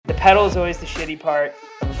pedal is always the shitty part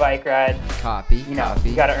of a bike ride. Copy. You got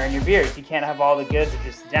to earn your beers. You can't have all the goods of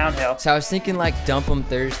just downhill. So I was thinking like Dump 'em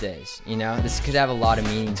Thursdays, This could have a lot of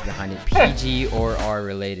meanings behind it, PG or R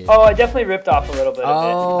related. Oh, I definitely ripped off a little bit of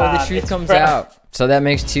it. Oh, the truth comes out. So that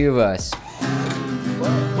makes two of us.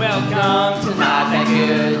 Welcome to Not That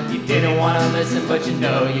Good. You didn't want to listen, but you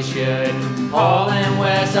know you should. Paul and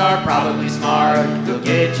Wes are probably smart. They'll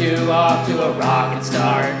get you off to a rocket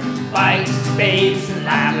start. Bikes, babes, and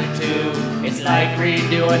laughter too. It's like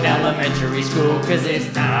redoing elementary school, cause it's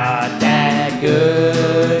not that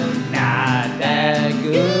good. Not that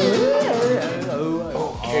good.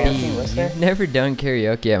 Karaoke listener? You've never done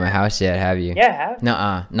karaoke at my house yet, have you? Yeah, I have.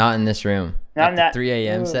 Nuh-uh, not in this room. Not at in the that 3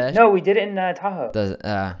 a.m. session? No, we did it in Tahoe.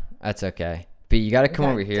 That's okay. But you got to come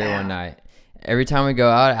over here one night. Every time we go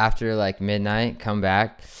out after like midnight, come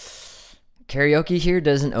back. Karaoke here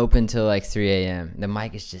doesn't open till like 3 a.m. The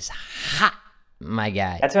mic is just hot, my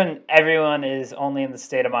guy. That's when everyone is only in the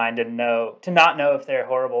state of mind to not know if they're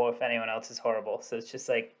horrible or if anyone else is horrible. So it's just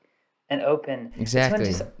like an open. Exactly.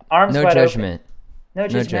 Just arms no wide judgment. Open. No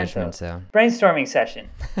judgment, so. Brainstorming session.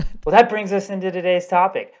 Well, that brings us into today's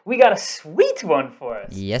topic. We got a sweet one for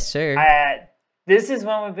us. Yes, sir. This is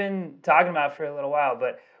one we've been talking about for a little while,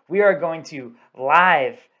 but we are going to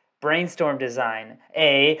live brainstorm design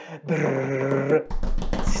a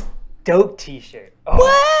Stoked t-shirt. Oh,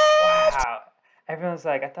 what? Wow. Everyone's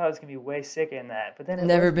like, I thought it was going to be way sicker than that. But then it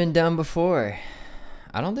never been done before.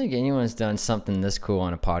 I don't think anyone's done something this cool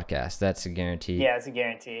on a podcast. That's a guarantee. Yeah, it's a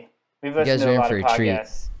guarantee. We've listened to a lot of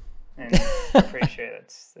podcasts, and I'm pretty sure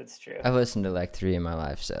that's true. I've listened to like 3 in my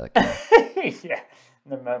life, so yeah,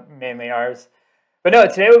 they're mainly ours. But no,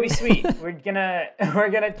 today will be sweet. We're gonna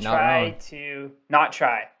try to not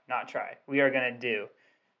try. We are gonna do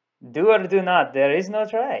or do not. There is no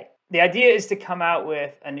try. The idea is to come out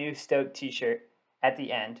with a new Stoked t-shirt at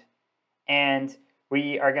the end, and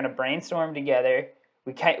we are gonna brainstorm together.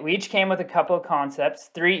 We each came with a couple of concepts,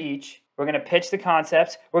 3 each. We're going to pitch the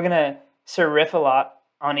concepts. We're going to riff a lot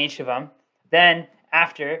on each of them. Then,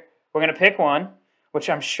 after, we're going to pick one, which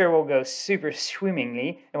I'm sure will go super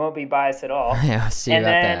swimmingly and won't be biased at all. Yeah, I'll see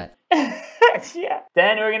about that. Yeah.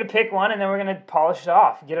 Then we're going to pick one, and then we're going to polish it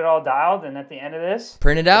off, get it all dialed, and at the end of this,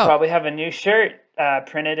 print it out. We'll probably have a new shirt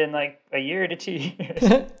printed in like a year to 2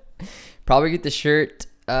 years. Probably get the shirt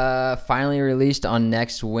finally released on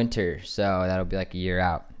next winter, so that'll be like a year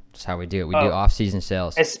out. That's how we do it. We do off-season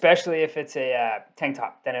sales. Especially if it's a tank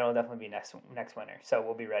top, then it'll definitely be next winter. So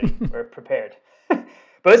we'll be ready. We're prepared. But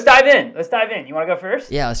let's dive in. You want to go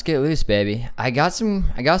first? Yeah, let's get loose, baby. I got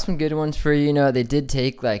some good ones for you. They did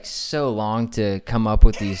take like so long to come up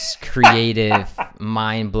with these creative,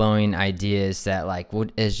 mind-blowing ideas that like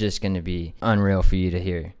is just going to be unreal for you to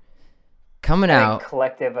hear. Coming out,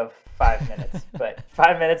 collective of 5 minutes, but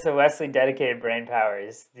 5 minutes of Wesley dedicated brain power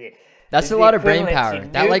is the. That's a lot of brain power.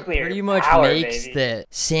 That like pretty much makes baby. the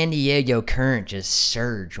San Diego current just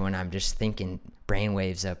surge when I'm just thinking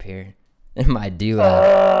brainwaves up here in my D-Lab.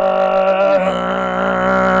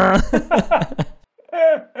 All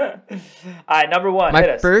right, number one.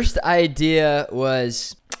 My first idea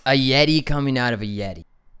was a Yeti coming out of a Yeti.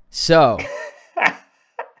 So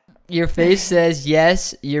your face says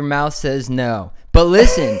yes, your mouth says no. But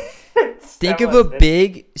listen. Think of a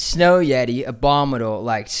big snow Yeti, abominable,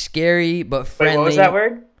 like scary but friendly. Wait, what was that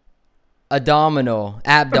word?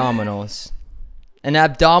 Abdominals. An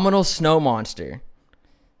abdominal snow monster.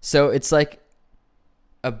 So it's like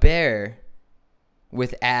a bear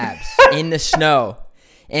with abs in the snow.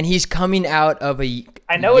 And he's coming out of a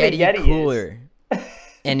Yeti cooler.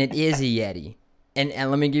 And it is a Yeti. And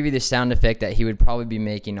let me give you the sound effect that he would probably be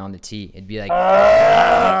making on the tee. It'd be like...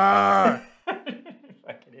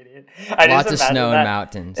 Lots of snow and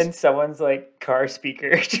mountains. And someone's like car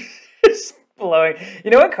speaker just blowing.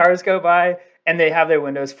 You know when cars go by and they have their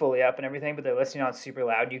windows fully up and everything, but they're listening on super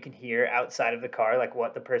loud, you can hear outside of the car like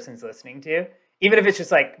what the person's listening to. Even if it's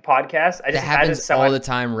just like podcasts. That happens all the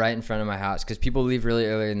time right in front of my house because people leave really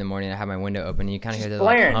early in the morning. I have my window open and you kind of hear the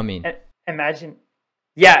like humming. Imagine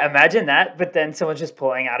that, but then someone's just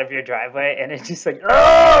pulling out of your driveway and it's just like,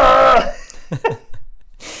 oh!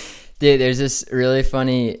 Dude, there's this really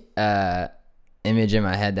funny image in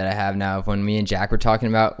my head that I have now of when me and Jack were talking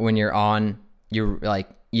about when you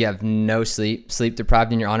have no sleep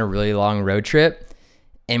deprived and you're on a really long road trip.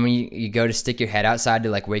 And when you go to stick your head outside to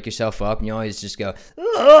like wake yourself up and you always just go,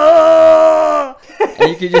 oh! And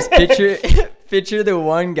you can just picture the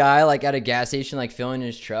one guy like at a gas station, like filling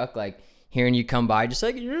his truck, like hearing you come by, just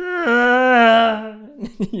like,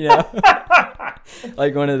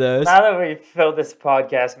 like one of those. Now that we filled this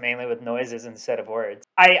podcast mainly with noises instead of words,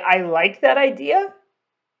 I like that idea.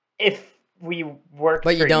 if we worked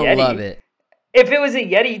But you for don't Yeti, love it. If it was a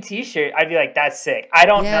Yeti t-shirt, I'd be like, that's sick. I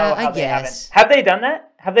don't know how they haven't. Have they done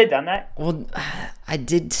that? Have they done that? Well, I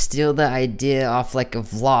did steal the idea off like a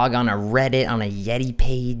vlog on a Reddit on a Yeti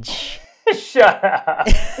page. Shut up.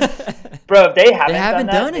 Bro, if they haven't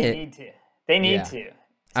done it. They need to. They need to.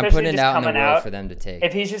 I'm putting it out in the world for them to take.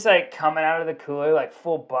 If he's just like coming out of the cooler, like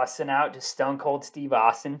full busting out, just Stone Cold Steve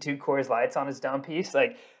Austin, 2 Coors Lights on his dome piece,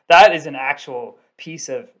 like that is an actual piece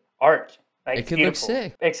of art. Like, it could look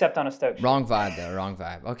sick. Except on a Stoked shirt. Wrong vibe, though. Wrong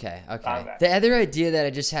vibe. Okay. Wrong vibe. The other idea that I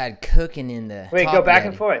just had cooking in the Wait, top go back Yeti.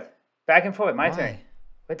 and forth. Back and forth. My turn.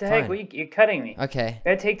 What the heck? You're cutting me. Okay.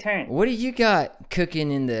 Gotta take turns. What do you got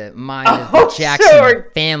cooking in the mind of the Jackson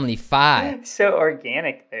Family 5? So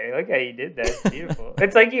organic there. Look how you did that. It's beautiful.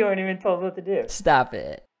 It's like you weren't even told what to do. Stop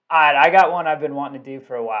it. All right, I got one I've been wanting to do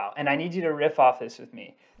for a while, and I need you to riff off this with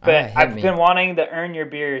me. But I've been wanting the Earn Your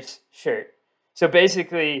Beers shirt. So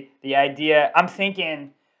basically, the idea, I'm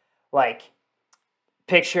thinking like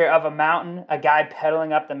picture of a mountain, a guy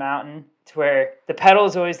pedaling up the mountain to where the pedal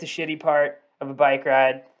is always the shitty part of a bike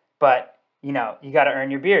ride, but you know, you got to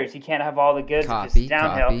earn your beers. You can't have all the goods just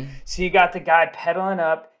downhill. So you got the guy pedaling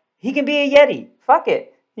up. He can be a Yeti. Fuck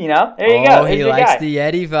it. You know, there you go. Oh, he likes the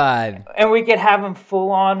Yeti vibe. And we could have him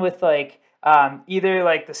full on with like either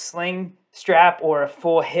like the sling strap or a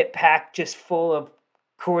full hip pack just full of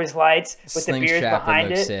Coors Lights with the beers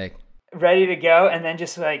behind it. Sick. Ready to go. And then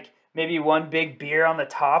just like maybe one big beer on the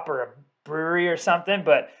top or a brewery or something,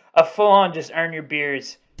 but a full on just earn your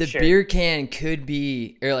beers. The beer can could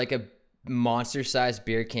be, or like a monster sized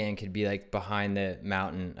beer can could be like behind the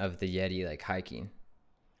mountain of the Yeti, like hiking.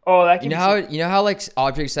 Oh, that can you know how like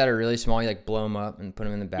objects that are really small, you like blow them up and put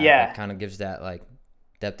them in the back. Yeah, it kind of gives that like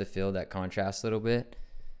depth of field, that contrast a little bit.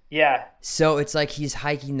 Yeah. So it's like he's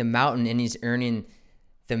hiking the mountain and he's earning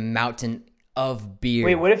the mountain of beer.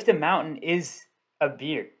 Wait, what if the mountain is a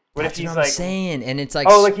beer? That's what I'm saying, and it's like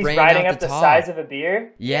like he's riding up the size of a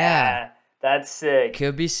beer. Yeah. That's sick.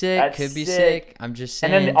 Could be sick. Could be sick. I'm just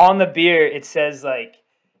saying. And then on the beer it says like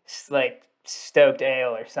stoked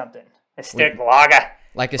ale or something. A stoked lager.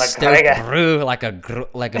 Like a stoked brew, like a brew,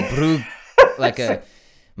 like a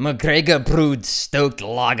McGregor brewed stoked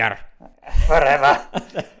lager. Forever. Bro,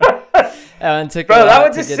 that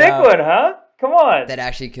was a sick one, huh? Come on. That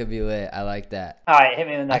actually could be lit. I like that. All right, hit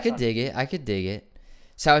me with the next one. I could dig it.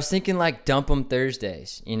 So I was thinking like Dump 'em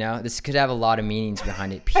Thursdays, you know? This could have a lot of meanings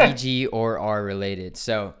behind it, PG or R related.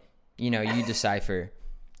 So, you know, you decipher.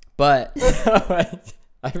 But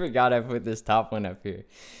I forgot I put this top one up here.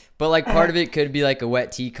 But like part of it could be like a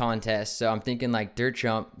wet tea contest. So I'm thinking like dirt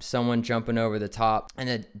jump, someone jumping over the top, and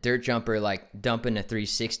a dirt jumper like dumping a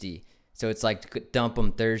 360. So it's like Dump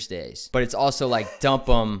 'em Thursdays. But it's also like Dump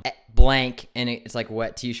 'em blank, and it's like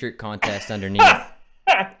wet t-shirt contest underneath.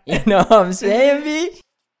 You know what I'm saying, B?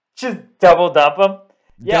 Just double dump them.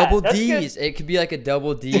 Yeah, double D's. Good. It could be like a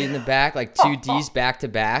double D in the back, like 2 D's back to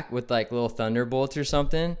back with like little thunderbolts or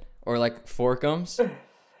something, or like forkums.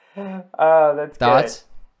 Oh, that's thoughts. Good.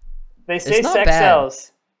 They say sex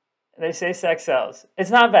sells. They say sex sells.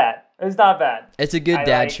 It's not bad. It's not bad. It's a good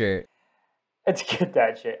dad shirt. It's a good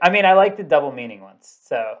dad shirt. I mean, I like the double meaning ones,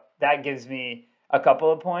 so that gives me a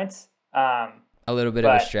couple of points. A little bit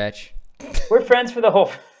of a stretch. We're friends for the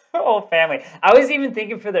whole family. I was even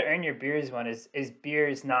thinking for the Earn Your Beers one, is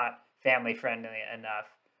beers not family friendly enough?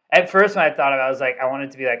 At first when I thought of it, I was like, I want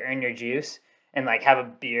it to be like Earn Your Juice and like have a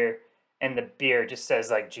beer and the beer just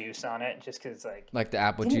says like juice on it just because like the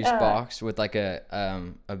apple juice box with like a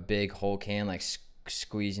big whole can like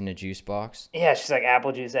squeezing a juice box. Yeah, it's just like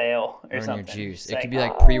apple juice ale or Earn something. Your Juice. It could be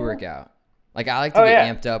like pre-workout. Like I like to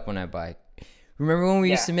get amped up when I bike. Remember when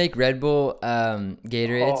we used to make Red Bull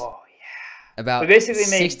Gatorades? Oh, about we basically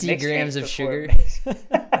 60 grams of sugar.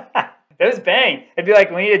 That was bang. It'd be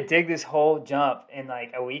like, we need to dig this whole jump in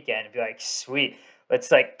like a weekend. It'd be like, sweet.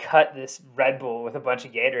 Let's like cut this Red Bull with a bunch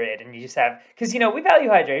of Gatorade. And you just have, because, you know, we value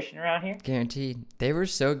hydration around here. Guaranteed. They were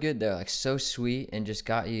so good though. Like so sweet and just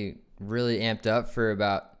got you really amped up for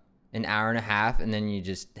about an hour and a half. And then you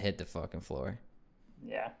just hit the fucking floor.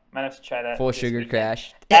 Yeah. Might have to try that. Full sugar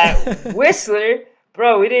crash. At Whistler.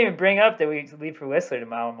 Bro, we didn't even bring up that we leave for Whistler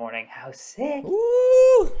tomorrow morning. How sick.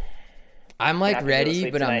 Woo! I'm like ready,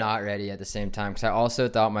 but tonight. I'm not ready at the same time because I also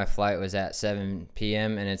thought my flight was at 7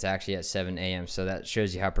 p.m. and it's actually at 7 a.m. So that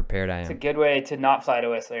shows you how prepared I am. It's a good way to not fly to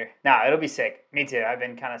Whistler. Nah, it'll be sick. Me too. I've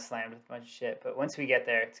been kind of slammed with a bunch of shit, but once we get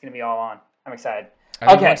there, it's going to be all on. I'm excited.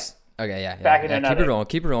 Okay, yeah. Back into another.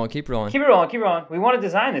 Keep it rolling. Keep it rolling. We want to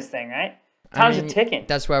design this thing, right? Time's a ticking.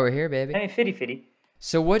 That's why we're here, baby. I mean, fitty.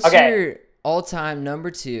 So what's your all-time number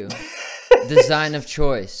 2 design of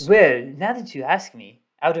choice? Well, now that you ask me,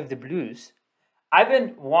 out of the blues, I've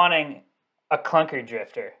been wanting a clunker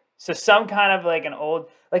drifter. So some kind of like an old,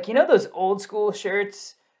 like, you know, those old school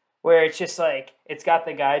shirts where it's just like, it's got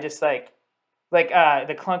the guy just like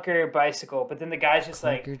the clunker bicycle, but then the guy's just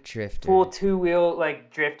Clunker like drifter. full 2-wheel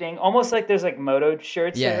like drifting, almost like there's like moto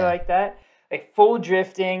shirts that Yeah. are like that, like full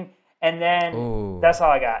drifting, and then Ooh. that's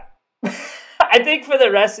all I got. I think for the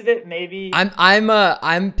rest of it, maybe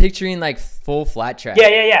I'm picturing like full flat track.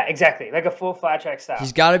 yeah, exactly, like a full flat track style.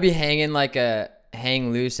 He's got to be hanging like a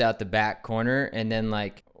hang loose out the back corner, and then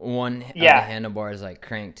like one of the handlebars like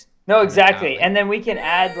cranked. No, exactly, and then we can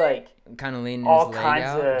add like kind of leaning all his leg kinds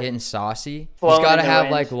out, of getting saucy. He's flowing got in to the have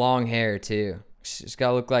wind. like long hair too. It's got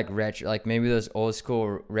to look like retro, like maybe those old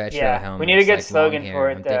school retro helmets. We need a good like slogan long for hair.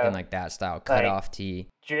 it, I'm though. thinking like that style, cut off tee,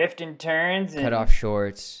 drift and turns, and cut off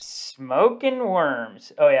shorts, smoking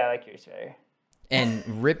worms. Oh yeah, I like yours better.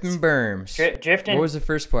 and ripping berms. Drifting. What was the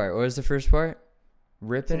first part?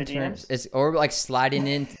 Rip and turns. It's or like sliding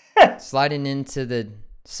into the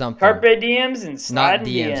something. Carpe diems and sliding not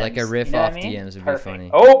DMs, like a riff off DMs would be funny.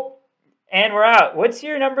 Oh, and we're out. What's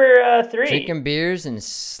your number 3? Drinking beers and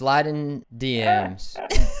sliding DMs.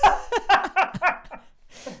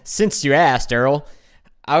 Since you asked, Earl,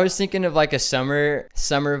 I was thinking of like a summer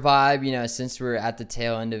vibe, you know, since we're at the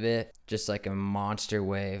tail end of it, just like a monster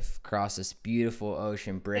wave across this beautiful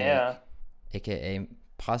ocean break, aka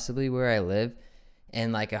possibly where I live,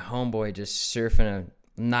 and like a homeboy just surfing a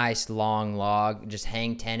nice long log, just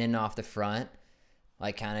hang 10 off the front,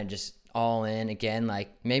 like kind of just all in again, like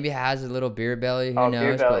maybe has a little beer belly, who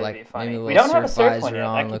knows, but like maybe a little we don't have a surf one visor yet.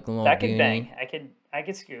 on, looking a little that could goony. bang. I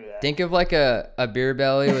could screw that. Think of like a beer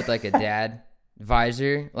belly with like a dad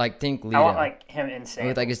visor, like think Lito. I want like him insane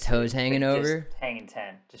with like his toes hanging over, just hanging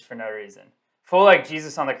 10 just for no reason, full like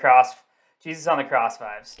Jesus on the cross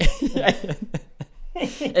vibes.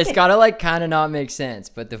 It's gotta like kind of not make sense,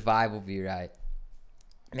 but the vibe will be right.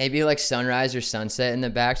 Maybe like sunrise or sunset in the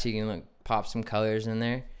back, so you can like pop some colors in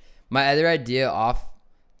there. My other idea off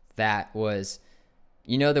that was,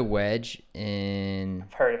 you know, the wedge in,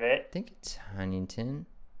 I've heard of it. I think it's Huntington,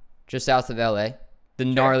 just south of LA. The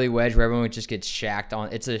gnarly wedge where everyone just gets shacked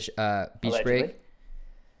on. It's a beach Allegedly. break.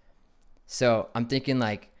 So I'm thinking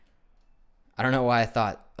like, I don't know why I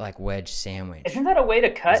thought like wedge sandwich. Isn't that a way to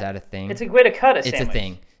cut? Is that a thing? It's a way to cut a sandwich. It's a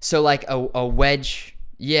thing. So like a wedge,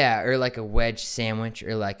 yeah, or like a wedge sandwich,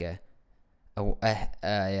 or like a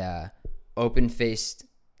open faced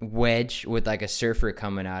wedge with like a surfer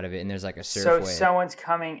coming out of it, and there's like a surf So wave. someone's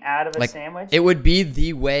coming out of a like, sandwich? It would be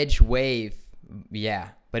the wedge wave, yeah,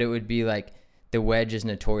 but it would be like the wedge is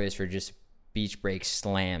notorious for just beach break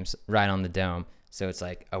slams right on the dome. So it's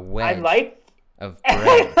like a wedge of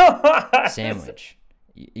bread sandwich.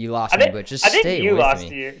 You lost me, but just stay with me. I think you lost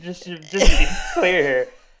you. Just to be clear here.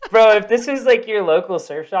 Bro, if this was like your local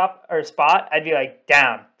surf shop or spot, I'd be like,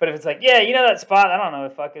 down. But if it's like, yeah, you know that spot, I don't know what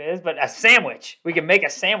the fuck it is, but a sandwich. We can make a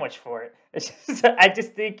sandwich for it. I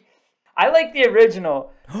just think, I like the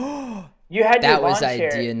original. You had your that was lawn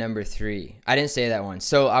chair. Idea number 3. I didn't say that one.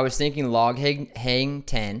 So I was thinking log hang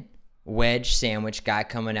 10, wedge sandwich, guy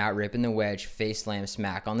coming out, ripping the wedge, face slam,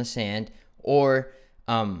 smack on the sand. Or,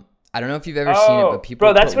 I don't know if you've ever seen it, but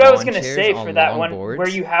people that's put what I was lawn gonna chairs say on for that long one boards. where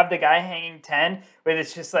you have the guy hanging 10, where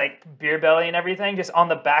it's just like beer belly and everything, just on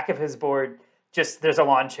the back of his board. Just there's a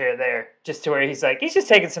lawn chair there, just to where he's just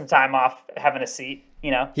taking some time off, having a seat.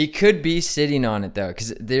 You know, he could be sitting on it though,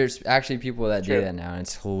 because there's actually people that do that now, and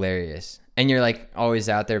it's hilarious. And you're like always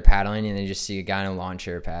out there paddling, and you just see a guy in a lawn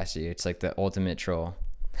chair pass you. It's like the ultimate troll.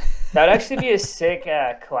 That would actually be a sick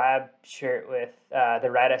collab shirt with the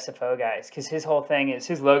Rad SFO guys, because his whole thing is,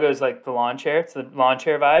 his logo is like the lawn chair. It's the lawn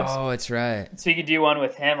chair vibes. Oh, that's right. So you could do one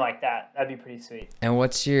with him like that. That'd be pretty sweet. And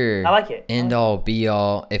what's your I like it. end all be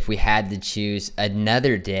all if we had to choose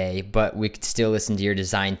another day, but we could still listen to your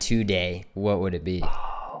design today? What would it be?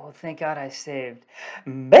 Oh, well, thank God I saved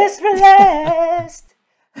best for last.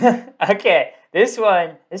 Okay, this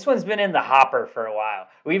one's been in the hopper for a while.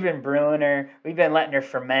 We've been brewing her. We've been letting her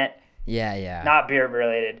ferment. Yeah. Not beer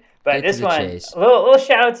related, but Get this to the one, chase. a little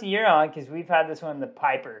shout out to Euron, because we've had this one, the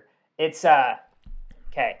Piper. It's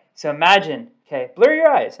okay. So imagine, blur your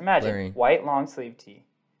eyes. Imagine Blurring. white long sleeve tee,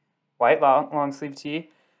 long sleeve tee,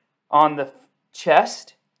 on the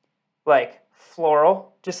chest, like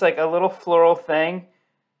floral, just like a little floral thing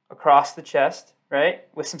across the chest, right,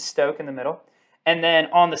 with some stoke in the middle. And then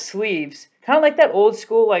on the sleeves, kind of like that old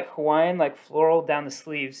school, like Hawaiian, like floral down the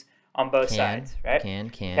sleeves on both sides, right? Can.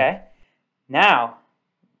 Okay. Now,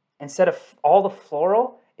 instead of all the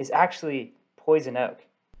floral is actually poison oak.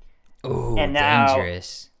 Ooh, And now,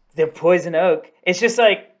 dangerous. The poison oak, it's just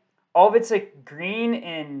like, all of it's like green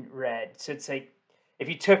and red. So it's like, if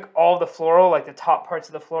you took all the floral, like the top parts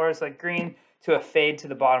of the floral is like green, to a fade to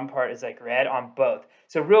the bottom part is like red on both.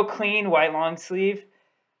 So real clean white long sleeve.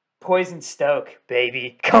 Poison Stoke,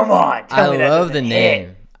 baby. Come on. I love the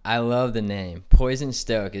name. I love the name. Poison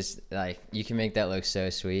Stoke is like, you can make that look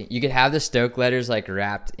so sweet. You could have the Stoke letters like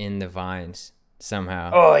wrapped in the vines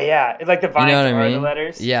somehow. Oh yeah, like the vines, you know what I mean? The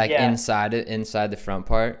letters. Yeah, like inside the front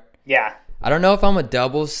part. Yeah. I don't know if I'm a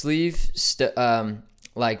double sleeve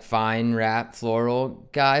like vine wrap floral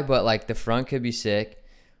guy, but like the front could be sick.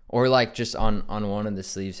 Or like just on one of the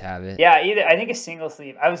sleeves have it. Yeah, either. I think a single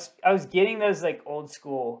sleeve. I was getting those like old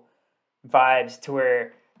school vibes to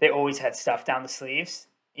where they always had stuff down the sleeves,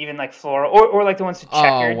 even like floral or like the ones with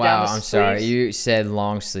checkered down the sleeves. Sorry, you said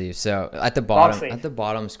long sleeves. So at the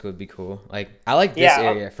bottoms could be cool. Like I like this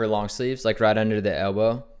area for long sleeves, like right under the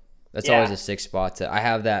elbow. That's always a sick spot. I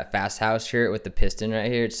have that Fast House shirt with the piston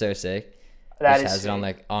right here. It's so sick. That has sweet. It on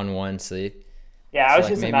like on one sleeve. Yeah, I was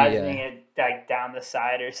just imagining it like down the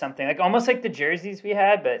side or something, like almost like the jerseys we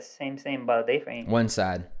had, but same but different. One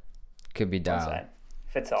side could be dialed. One side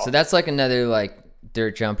fits all. So that's like another like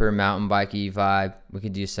dirt jumper, mountain bikey vibe. We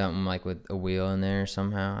could do something like with a wheel in there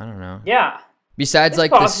somehow. I don't know. Yeah. Besides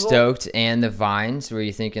like possible. The Stoked and the vines, were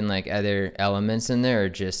you thinking like other elements in there, or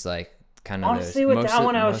just like kind of honestly those? With that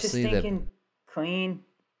one, I was just thinking clean,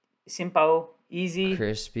 simple, easy,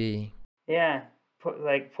 crispy. Yeah,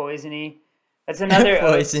 like poisony. That's another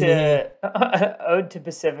ode to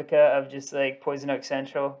Pacifica of just like Poison Oak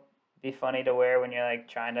Central. Be funny to wear when you're like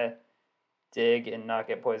trying to dig and not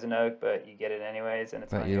get poison oak, but you get it anyways, and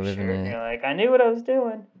it's on your shirt, and you're like, I knew what I was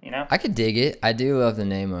doing, you know? I could dig it. I do love the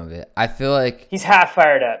name of it. I feel like he's half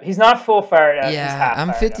fired up. He's not full fired up. Yeah,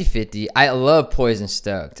 I'm 50-50. I love Poison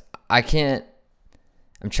Stoked. I'm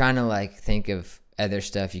trying to like think of other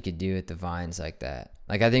stuff you could do with the vines like that.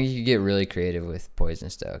 Like I think you could get really creative with Poison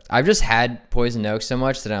Stoked. I've just had Poison Oak so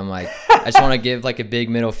much that I'm like, I just want to give like a big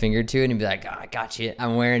middle finger to it and be like, oh, I got you.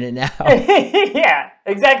 I'm wearing it now. Yeah,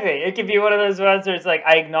 exactly. It could be one of those ones where it's like,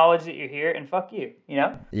 I acknowledge that you're here and fuck you, you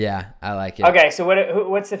know? Yeah, I like it. Okay, so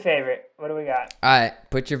what's the favorite? What do we got? All right,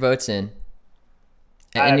 put your votes in.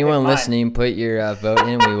 Anyone listening, put your vote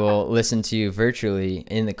in. We will listen to you virtually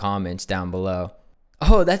in the comments down below.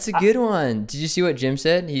 Oh, that's a good one. Did you see what Jim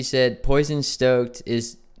said? He said Poison Stoked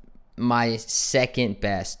is my second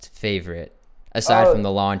best favorite, aside from the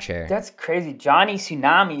lawn chair. That's crazy. Johnny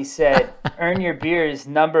Tsunami said, earn your beers,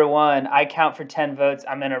 #1. I count for 10 votes.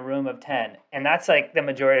 I'm in a room of 10. And that's like the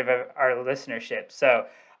majority of our listenership. So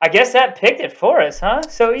I guess that picked it for us, huh?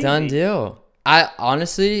 So easy. Done deal. I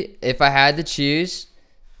honestly, if I had to choose,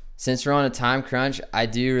 since we're on a time crunch, I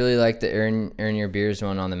do really like the earn your beers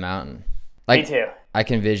one on the mountain. Like, me too. I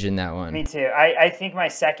can vision that one. Me too. I think my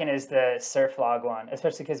second is the surf log one,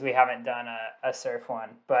 especially because we haven't done a surf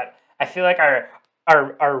one. But I feel like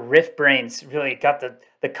our riff brains really got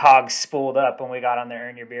the cogs spooled up when we got on the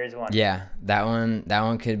Earn Your Beers one. Yeah, that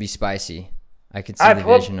one could be spicy. I could see the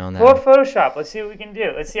vision on that. Pull up Photoshop. Let's see what we can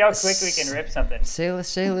do. Let's see how quick we can rip something. Say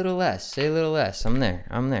a little less. Say a little less. I'm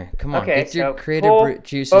there. Come on. Okay, get your creative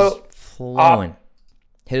juices flowing.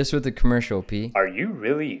 Hit us with the commercial, P. Are you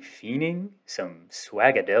really fiending some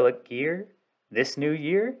swagadelic gear this new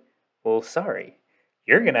year? Well, sorry.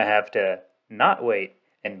 You're going to have to not wait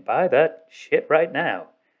and buy that shit right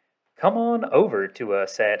now. Come on over to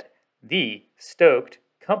us at The Stoked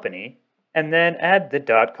Company and then add the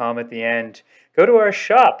 .com at the end. Go to our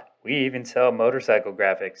shop. We even sell motorcycle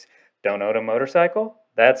graphics. Don't own a motorcycle?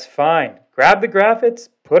 That's fine. Grab the graphics,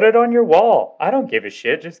 put it on your wall. I don't give a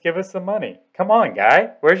shit. Just give us the money. Come on,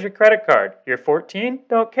 guy. Where's your credit card? You're 14?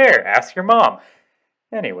 Don't care. Ask your mom.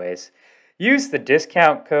 Anyways, use the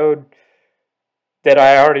discount code that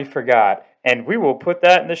I already forgot, and we will put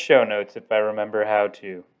that in the show notes if I remember how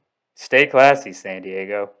to. Stay classy, San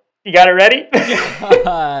Diego. You got it ready?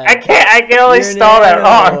 I can only stall that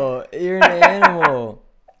wrong. You're an animal.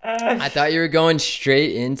 I thought you were going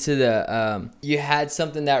straight into the you had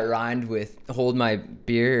something that rhymed with hold my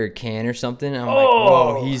beer or can or something. I'm like,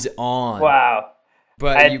 whoa, he's on. Wow.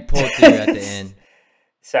 But you pulled through at the end.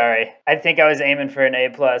 Sorry. I think I was aiming for an A+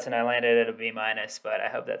 and I landed at a B-, but I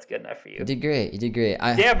hope that's good enough for you. You did great.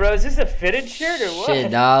 Damn, bro, is this a fitted shirt or what?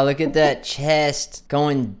 Shit, dawg, look at that chest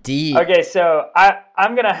going deep. Okay, so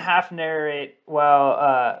I'm going to half narrate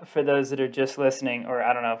for those that are just listening, or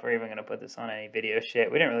I don't know if we're even going to put this on any video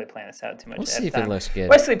shit. We didn't really plan this out too much. We'll see if it looks good.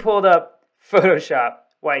 Wesley pulled up Photoshop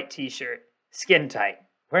white t-shirt, skin tight.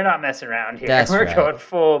 We're not messing around here. We're going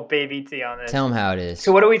full baby tee on this. Tell them how it is.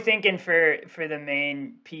 So what are we thinking for the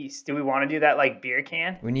main piece? Do we want to do that like beer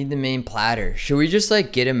can? We need the main platter. Should we just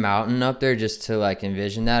like get a mountain up there just to like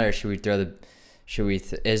envision that, or should we throw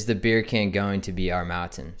is the beer can going to be our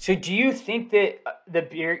mountain? So do you think that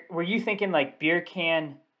were you thinking like beer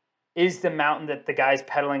can is the mountain that the guy's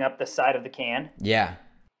pedaling up the side of the can? Yeah.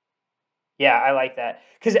 Yeah, I like that.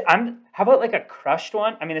 How about like a crushed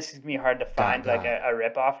one? I mean, this is gonna be hard to find like a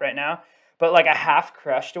rip off right now, but like a half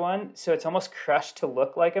crushed one, so it's almost crushed to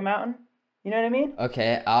look like a mountain. You know what I mean?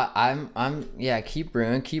 Okay, yeah, keep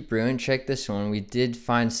brewing. Check this one. We did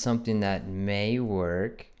find something that may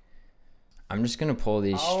work. I'm just gonna pull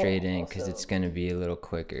these straight in because it's gonna be a little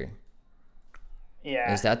quicker.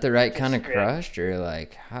 Yeah. Is that the right kind of crushed, or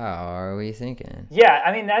like how are we thinking? Yeah,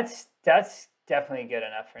 I mean that's definitely good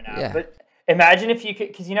enough for now. Yeah. But imagine if you could,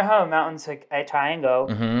 because you know how a mountain's like a triangle.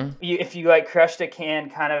 Mm-hmm. If you like crushed a can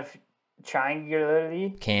kind of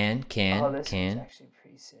triangularly. Can. Oh, this is actually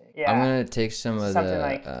pretty sick. Yeah. I'm gonna take some of Something the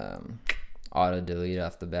like, auto delete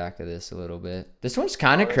off the back of this a little bit. This one's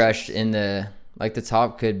kind of crushed in the like the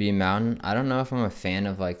top could be mountain. I don't know if I'm a fan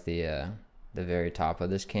of like the very top of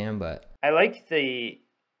this can, but I like the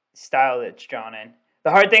style that's drawn in.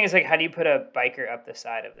 The hard thing is like, how do you put a biker up the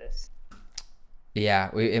side of this?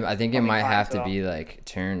 Yeah, I think it might have to be like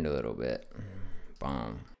turned a little bit.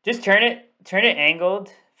 Bomb. Just turn it angled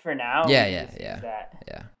for now. Yeah.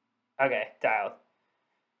 Okay, dialed.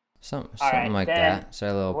 Something like that. So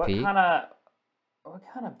a little peek. What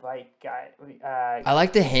kind of bike guy? I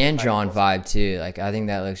like the hand drawn vibe too. Like I think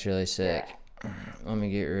that looks really sick. Yeah. Let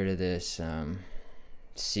me get rid of this.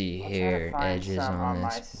 See here, edges on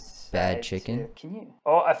this bad chicken. Too. Can you?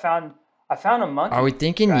 Oh, I found a monkey. Are we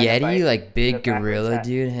thinking Yeti, like big gorilla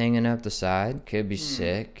dude hanging up the side? Could be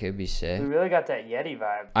sick. Could be sick. We really got that Yeti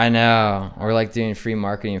vibe. I know. We're like doing free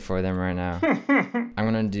marketing for them right now. I'm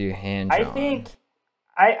gonna do hand drawn.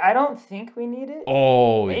 I don't think we need it.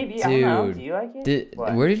 Oh, maybe. Dude. I don't know. Do you like it?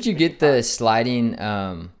 Where did you get the sliding?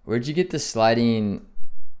 Where'd you get the sliding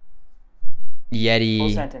Yeti? Full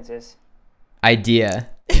sentences. Idea.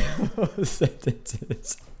 Full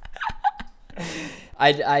sentences.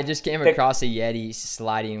 I just came across a Yeti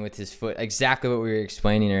sliding with his foot. Exactly what we were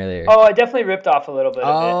explaining earlier. Oh, I definitely ripped off a little bit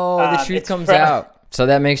of it. The truth comes out. So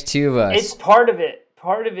that makes two of us. It's part of it.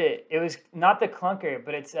 It was not the clunker,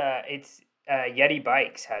 but it's Yeti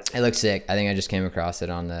Bikes has it. It looks sick. I think I just came across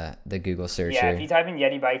it on the Google search. Yeah, if you type in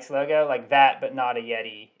Yeti Bikes logo, like that, but not a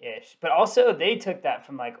Yeti-ish. But also, they took that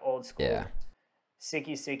from like old school. Yeah.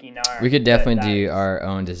 Sicky Nar. We could definitely do our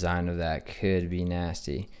own design of that. Could be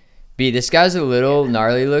nasty. B, this guy's a little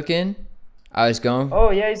gnarly looking. I was going.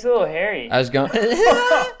 Oh yeah, he's a little hairy. I was going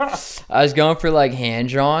for like hand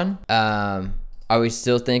drawn. Are we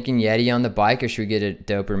still thinking Yeti on the bike, or should we get a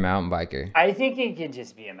doper mountain biker? I think it could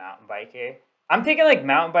just be a mountain biker. I'm thinking like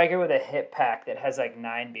mountain biker with a hip pack that has like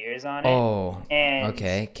 9 beers on it. Oh,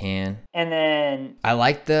 okay, can. And then I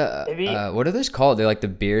like the what are those called? They're like the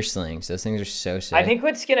beer slings. Those things are so sick. I think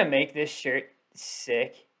what's gonna make this shirt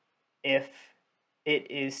sick, if it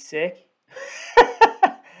is sick,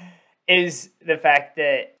 is the fact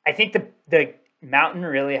that I think the mountain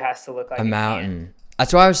really has to look like a mountain. Can.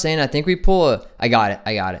 That's why I was saying I think we pull I got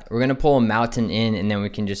it. We're gonna pull a mountain in, and then we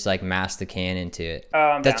can just like mask the can into it.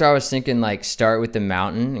 That's why I was thinking like start with the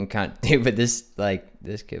mountain and kind of but this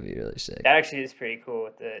could be really sick. That actually is pretty cool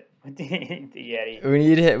with the Yeti.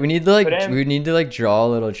 We need to draw a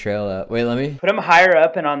little trail up. Wait, let me put them higher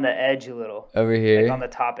up and on the edge a little. Over here, like on the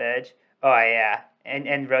top edge. Oh yeah.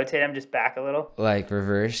 And rotate them just back a little. Like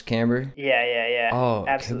reverse camber? Yeah. Oh,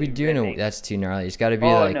 absolutely. Could we do that's too gnarly. It's got to be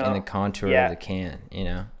in the contour of the can,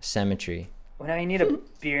 symmetry. Well, now you need a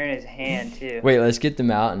beer in his hand, too. Wait, let's get the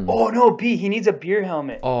mountain. Oh, no, B, he needs a beer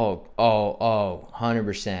helmet. Oh,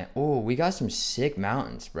 100%. Oh, we got some sick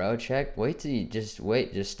mountains, bro. Check. Just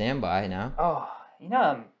stand by now. Oh,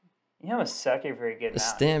 I'm a sucker for a good mountain.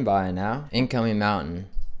 Stand by now. Incoming mountain.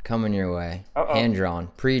 Coming your way. Uh-oh. Hand drawn.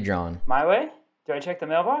 Pre-drawn. My way? Do I check the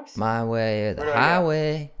mailbox? My way or the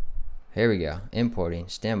highway. Here we go. Importing.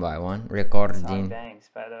 Standby one. Recording. Song bangs,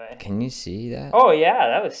 by the way. Can you see that? Oh yeah,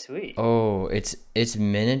 that was sweet. Oh, it's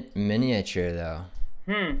miniature though.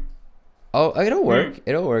 Oh, it'll work.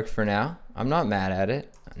 It'll work for now. I'm not mad at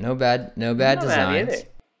it. No bad designs.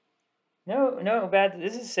 No bad.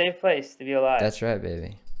 This is a safe place to be alive. That's right,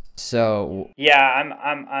 baby. So yeah,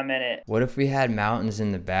 I'm in it. What if we had mountains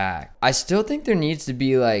in the back? I still think there needs to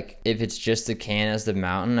be like, if it's just the can as the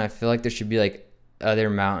mountain, I feel like there should be like other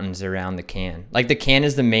mountains around the can. Like the can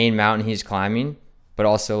is the main mountain he's climbing, but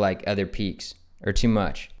also like other peaks. Or too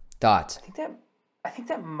much. Thoughts? I think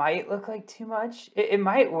that might look like too much. It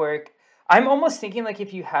might work. I'm almost thinking like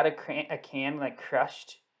if you had a can like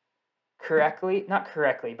crushed correctly, not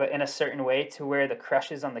correctly, but in a certain way to where the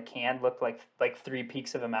crushes on the can look like 3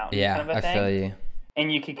 peaks of a mountain. Yeah, kind of a thing. I feel you.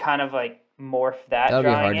 And you could kind of like morph that That'll be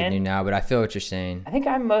drawing hard in. to do now, but I feel what you're saying. I think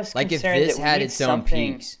I'm most Like if concerned this that we had need its own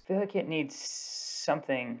something. peaks. I feel like it needs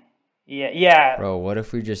something. Yeah. Bro, what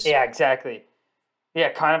if we just Yeah, exactly. Yeah,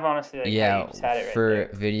 kind of honestly like how you just had it right for there.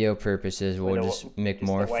 video purposes, we'll just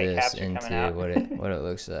McMorph this capture coming into out. what it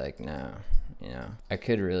looks like now. You know, I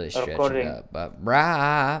could really stretch it Recording. up, but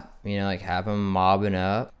like have them mobbing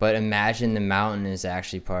up. But imagine the mountain is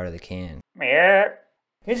actually part of the can. Yeah.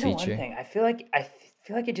 Here's the one Feature. thing. I feel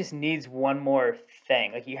like it just needs one more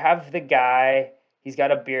thing. Like you have the guy, he's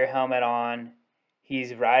got a beer helmet on,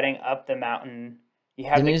 he's riding up the mountain. You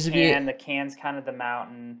have the can, the can's kind of the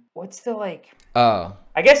mountain. What's the like? Oh.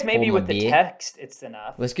 I guess maybe with the text, it's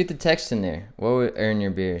enough. Let's get the text in there. What would earn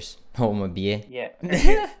your beers? Hold my beer. Yeah.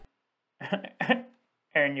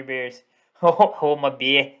 Earn your beers. Hold my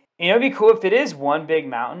beer. You know, it'd be cool if it is one big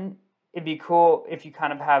mountain. It'd be cool if you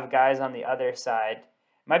kind of have guys on the other side.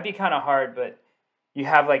 It might be kind of hard, but you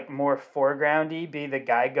have like more foregroundy, be the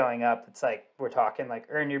guy going up. It's like we're talking like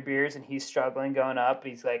earn your beers, and he's struggling going up.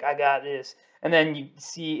 He's like, I got this. And then you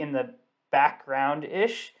see in the background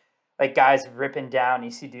ish, like guys ripping down.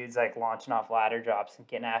 You see dudes like launching off ladder drops and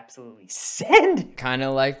getting absolutely sent. Kind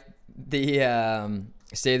of like the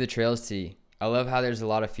Save the Trails tee. I love how there's a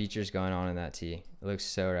lot of features going on in that tee. It looks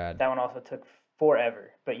so rad. That one also took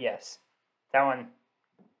forever, but yes, that one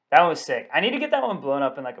was sick. I need to get that one blown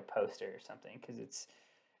up in like a poster or something because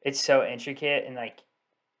it's so intricate and like,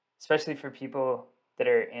 especially for people that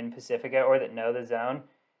are in Pacifica or that know the zone,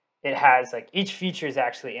 it has like each feature is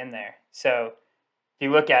actually in there. So if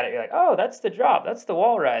you look at it, you're like, oh, that's the drop, that's the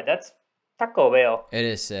wall ride, that's Taco Bell. It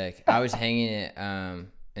is sick. I was hanging it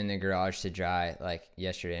in the garage to dry like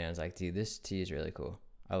yesterday, and I was like, dude, this tee is really cool.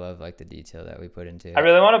 I love like the detail that we put into it. I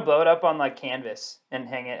really want to blow it up on like canvas and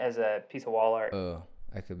hang it as a piece of wall art. Oh,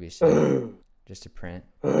 that could be sick. Just a print.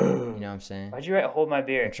 You know what I'm saying? Why'd you write hold my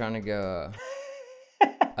beer? I'm trying to go.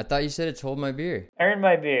 I thought you said it's hold my beer. Earn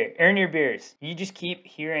my beer. Earn your beers. You just keep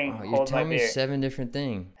hearing hold my beer. You're telling me 7 different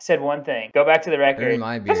things. I said one thing. Go back to the record. Earn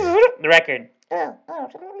my beer. The record. Oh.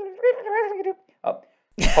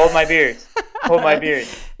 Hold my beers. Hold my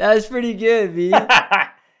beers. That was pretty good, B.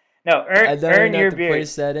 No, earn your beers.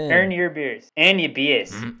 Place that in. Earn your beers. And your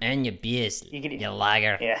beers. And your beers. You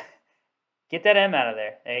lager. Yeah. Get that M out of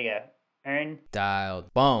there. There you go. Earn.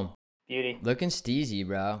 Dialed. Boom. Beauty. Looking steezy,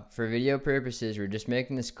 bro. For video purposes, we're just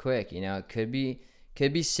making this quick. You know, it could be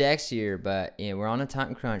sexier, but we're on a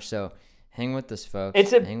time crunch, so hang with us, folks.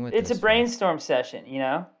 It's a brainstorm session, you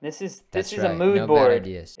know? This is a mood board. Bad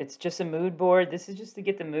ideas. It's just a mood board. This is just to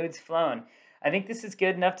get the moods flowing. I think this is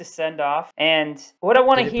good enough to send off. And what I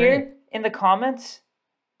want to hear in the comments,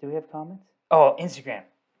 do we have comments? Oh, Instagram.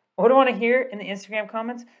 What I want to hear in the Instagram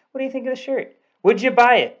comments, what do you think of the shirt? Would you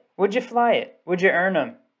buy it? Would you fly it? Would you earn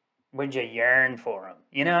them? Would you yearn for them?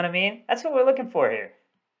 You know what I mean? That's what we're looking for here.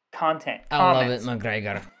 Content. Comments. I love it,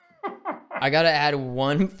 McGregor. I got to add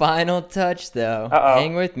one final touch, though. Uh-oh.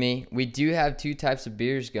 Hang with me. We do have 2 types of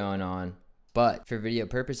beers going on, but for video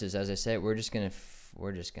purposes, as I said, we're just gonna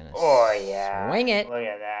oh yeah, swing it. Look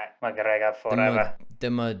at that, McGregor forever. The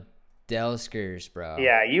Modelskers, bro.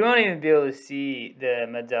 Yeah, you won't even be able to see the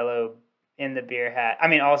Modelo in the beer hat. I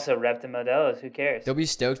mean, also rep the Modelos. Who cares? There'll be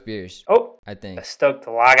Stoked beers. Oh, I think a Stoked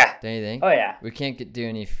lager. Don't you think? Oh yeah. We can't do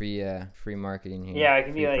any free marketing here. Yeah, it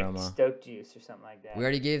could be like promo. Stoked juice or something like that. We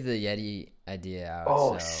already gave the Yeti idea out.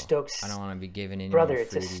 Oh, so Stoked. I don't want to be giving any brother. more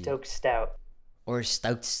It's a Stoked stout. Or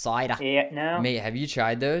Stoked cider. Yeah, no. Mate, have you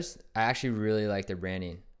tried those? I actually really like their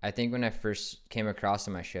branding. I think when I first came across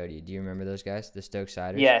them, I showed you. Do you remember those guys? The Stoked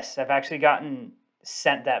ciders? Yes, I've actually gotten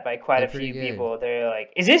sent that by quite a few good. people. They're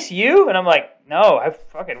like, "Is this you?" And I'm like, "No, I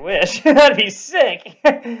fucking wish. That'd be sick."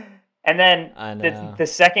 And then the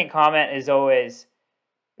second comment is always,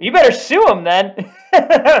 "You better sue them then."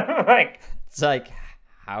 Like, it's like,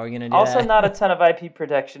 how are we gonna do also that? not a ton of IP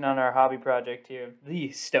protection on our hobby project here,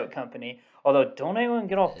 the Stoked Company. Although, don't anyone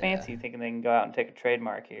get all fancy thinking they can go out and take a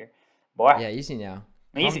trademark here, boy. Yeah, easy now.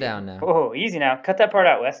 Easy. Calm down now. Oh, easy now. Cut that part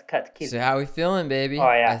out, Wes. Keep. So how we feeling, baby?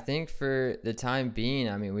 Oh, yeah. I think for the time being,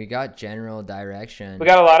 I mean, we got general direction. We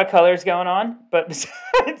got a lot of colors going on, but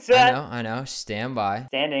besides that... I know. Stand by.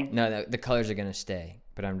 Standing. No, the colors are going to stay,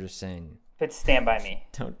 but I'm just saying... But stand by me.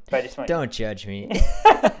 Don't judge me.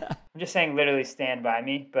 I'm just saying literally stand by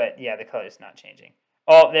me, but yeah, the color's not changing.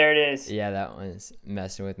 Oh, there it is. Yeah, that one's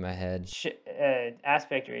messing with my head.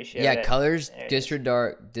 Aspect ratio. Yeah, colors,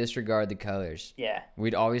 disregard the colors. Yeah.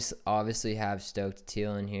 We'd always obviously have Stoked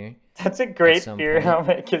Teal in here. That's a great beer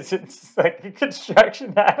helmet because it's like a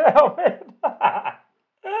construction hat helmet.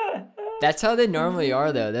 That's how they normally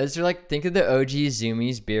are, though. Those are like, think of the OG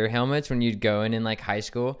Zoomies beer helmets when you'd go in like high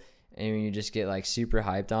school and you just get like super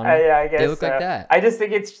hyped on Yeah, them. I guess They look so. like that. I just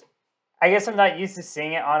think I guess I'm not used to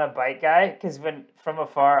seeing it on a bike guy because from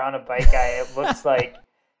afar on a bike guy, it looks like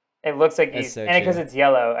he's so and because true. it's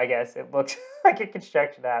yellow, I guess it looks like a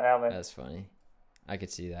construction helmet. That's funny. I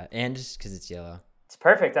could see that, and just because it's yellow. It's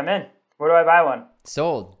perfect. I'm in. Where do I buy one?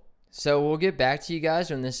 Sold. So we'll get back to you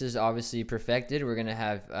guys when this is obviously perfected. We're gonna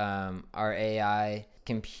have our AI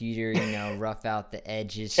computer, rough out the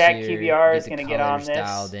edges. Chat here, QBR is the gonna get on colors this.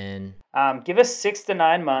 dialed in. Give us 6 to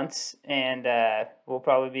 9 months, and we'll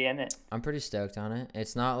probably be in it. I'm pretty stoked on it.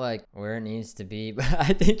 It's not like where it needs to be, but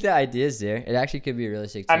I think the idea is there. It actually could be a really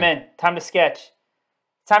sick team. I'm in. Time to sketch.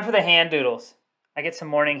 Time for the hand doodles. I get some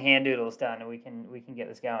morning hand doodles done, and we can get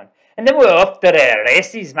this going. And then we're off to the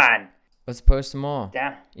races, man. Let's post them all.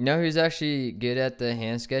 Yeah. You know who's actually good at the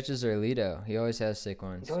hand sketches? Or Lido. He always has sick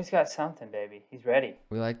ones. He's always got something, baby. He's ready.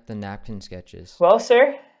 We like the napkin sketches. Well,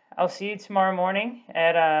 sir, I'll see you tomorrow morning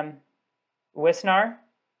at Wisnar.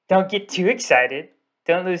 Don't get too excited.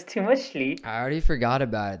 Don't lose too much sleep. I already forgot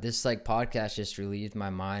about it. This podcast just relieved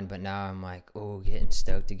my mind, but now I'm like, oh, getting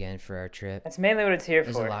stoked again for our trip. That's mainly what it's here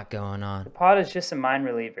There's for. There's a lot going on. The pod is just a mind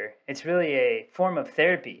reliever. It's really a form of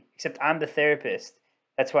therapy, except I'm the therapist.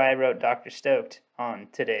 That's why I wrote Dr. Stoked on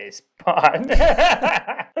today's pod.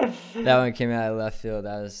 That one came out of left field.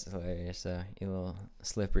 That was hilarious. You little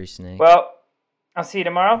slippery snake. Well, I'll see you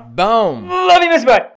tomorrow. Boom. Love you, Miss Bud.